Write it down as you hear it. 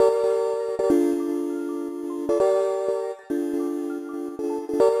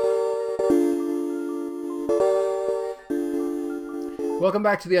Welcome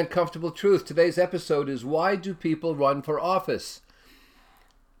back to The Uncomfortable Truth. Today's episode is Why Do People Run for Office?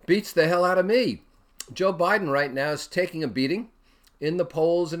 Beats the hell out of me. Joe Biden right now is taking a beating in the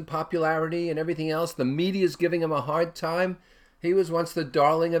polls and popularity and everything else. The media is giving him a hard time. He was once the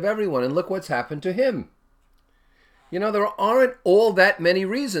darling of everyone, and look what's happened to him. You know, there aren't all that many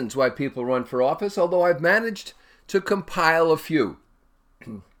reasons why people run for office, although I've managed to compile a few.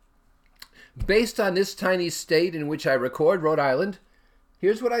 Based on this tiny state in which I record, Rhode Island,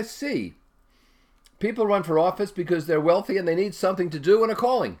 here's what I see. People run for office because they're wealthy and they need something to do and a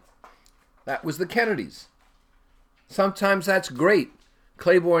calling. That was the Kennedys. Sometimes that's great.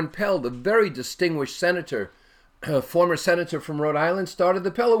 Claiborne Pell, the very distinguished senator, former senator from Rhode Island, started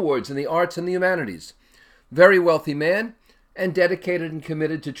the Pell Awards in the arts and the humanities. Very wealthy man and dedicated and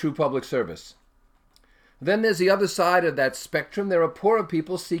committed to true public service. Then there's the other side of that spectrum. There are poorer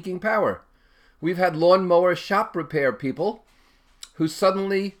people seeking power. We've had lawnmower shop repair people who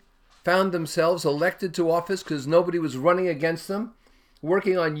suddenly found themselves elected to office because nobody was running against them,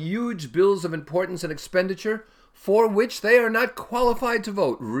 working on huge bills of importance and expenditure for which they are not qualified to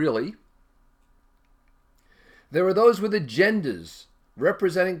vote, really. There are those with agendas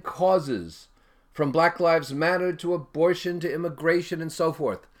representing causes, from Black Lives Matter to abortion to immigration and so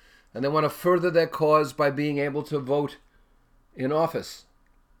forth, and they want to further their cause by being able to vote in office.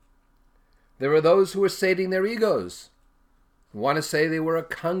 There are those who are sating their egos, want to say they were a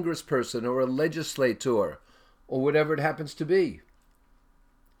congressperson or a legislator or whatever it happens to be.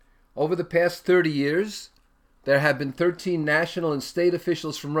 Over the past 30 years, there have been 13 national and state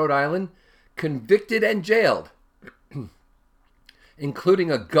officials from Rhode Island convicted and jailed,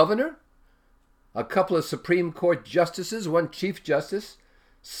 including a governor, a couple of Supreme Court justices, one Chief Justice,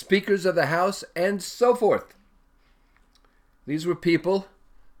 speakers of the House, and so forth. These were people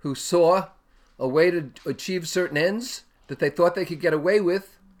who saw a way to achieve certain ends that they thought they could get away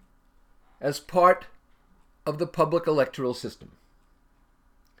with as part of the public electoral system.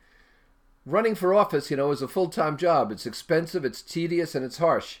 Running for office, is a full-time job. It's expensive, it's tedious, and it's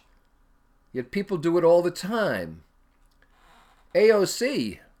harsh. Yet people do it all the time.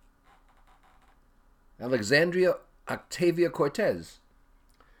 AOC, Alexandria Ocasio-Cortez,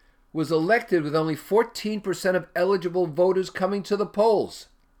 was elected with only 14% of eligible voters coming to the polls.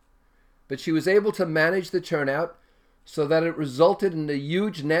 But she was able to manage the turnout so that it resulted in a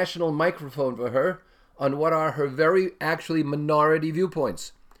huge national microphone for her on what are her very actually minority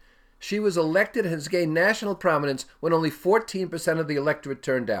viewpoints. She was elected and has gained national prominence when only 14% of the electorate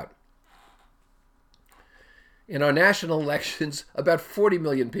turned out. In our national elections, about 40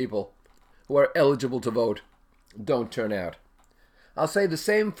 million people who are eligible to vote don't turn out. I'll say the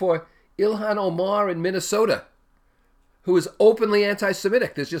same for Ilhan Omar in Minnesota, who is openly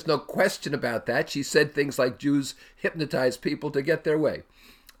anti-Semitic. There's just no question about that. She said things like Jews hypnotize people to get their way.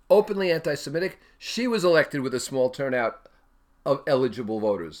 Openly anti-Semitic. She was elected with a small turnout of eligible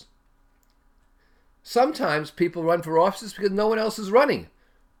voters. Sometimes people run for office because no one else is running,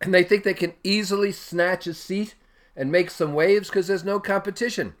 and they think they can easily snatch a seat and make some waves because there's no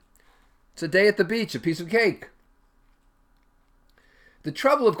competition. It's a day at the beach, a piece of cake. The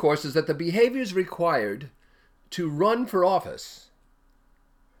trouble, of course, is that the behaviors required to run for office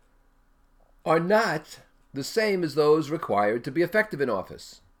are not the same as those required to be effective in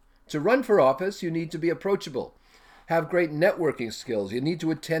office. To run for office, you need to be approachable, have great networking skills, you need to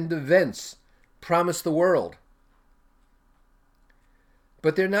attend events, promise the world.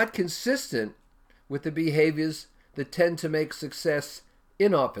 But they're not consistent with the behaviors that tend to make success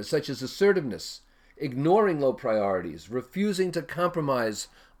in office, such as assertiveness, ignoring low priorities, refusing to compromise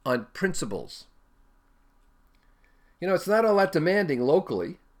on principles. It's not all that demanding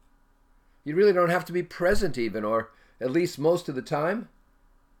locally. You really don't have to be present even, or at least most of the time.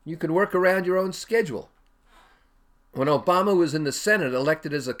 You can work around your own schedule. When Obama was in the Senate,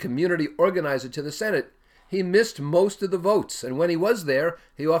 elected as a community organizer to the Senate, he missed most of the votes, and when he was there,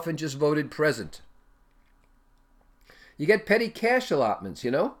 he often just voted present. You get petty cash allotments,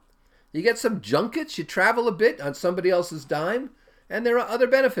 You get some junkets, you travel a bit on somebody else's dime, and there are other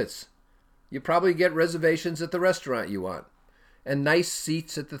benefits. You probably get reservations at the restaurant you want and nice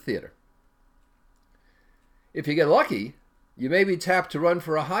seats at the theater. If you get lucky, you may be tapped to run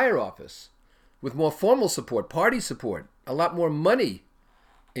for a higher office with more formal support, party support, a lot more money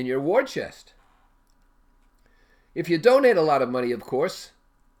in your war chest. If you donate a lot of money, of course,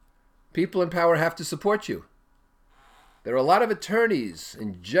 people in power have to support you. There are a lot of attorneys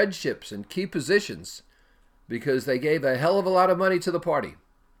and judgeships and key positions because they gave a hell of a lot of money to the party.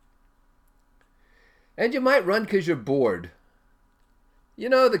 And you might run because you're bored.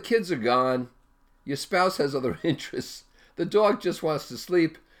 The kids are gone. Your spouse has other interests. The dog just wants to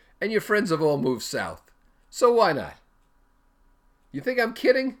sleep, and your friends have all moved south. So why not? You think I'm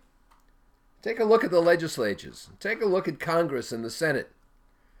kidding? Take a look at the legislatures. Take a look at Congress and the Senate.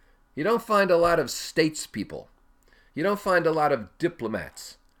 You don't find a lot of statespeople. You don't find a lot of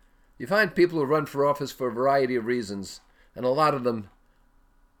diplomats. You find people who run for office for a variety of reasons, and a lot of them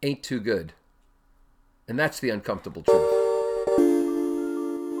ain't too good. And that's the uncomfortable truth.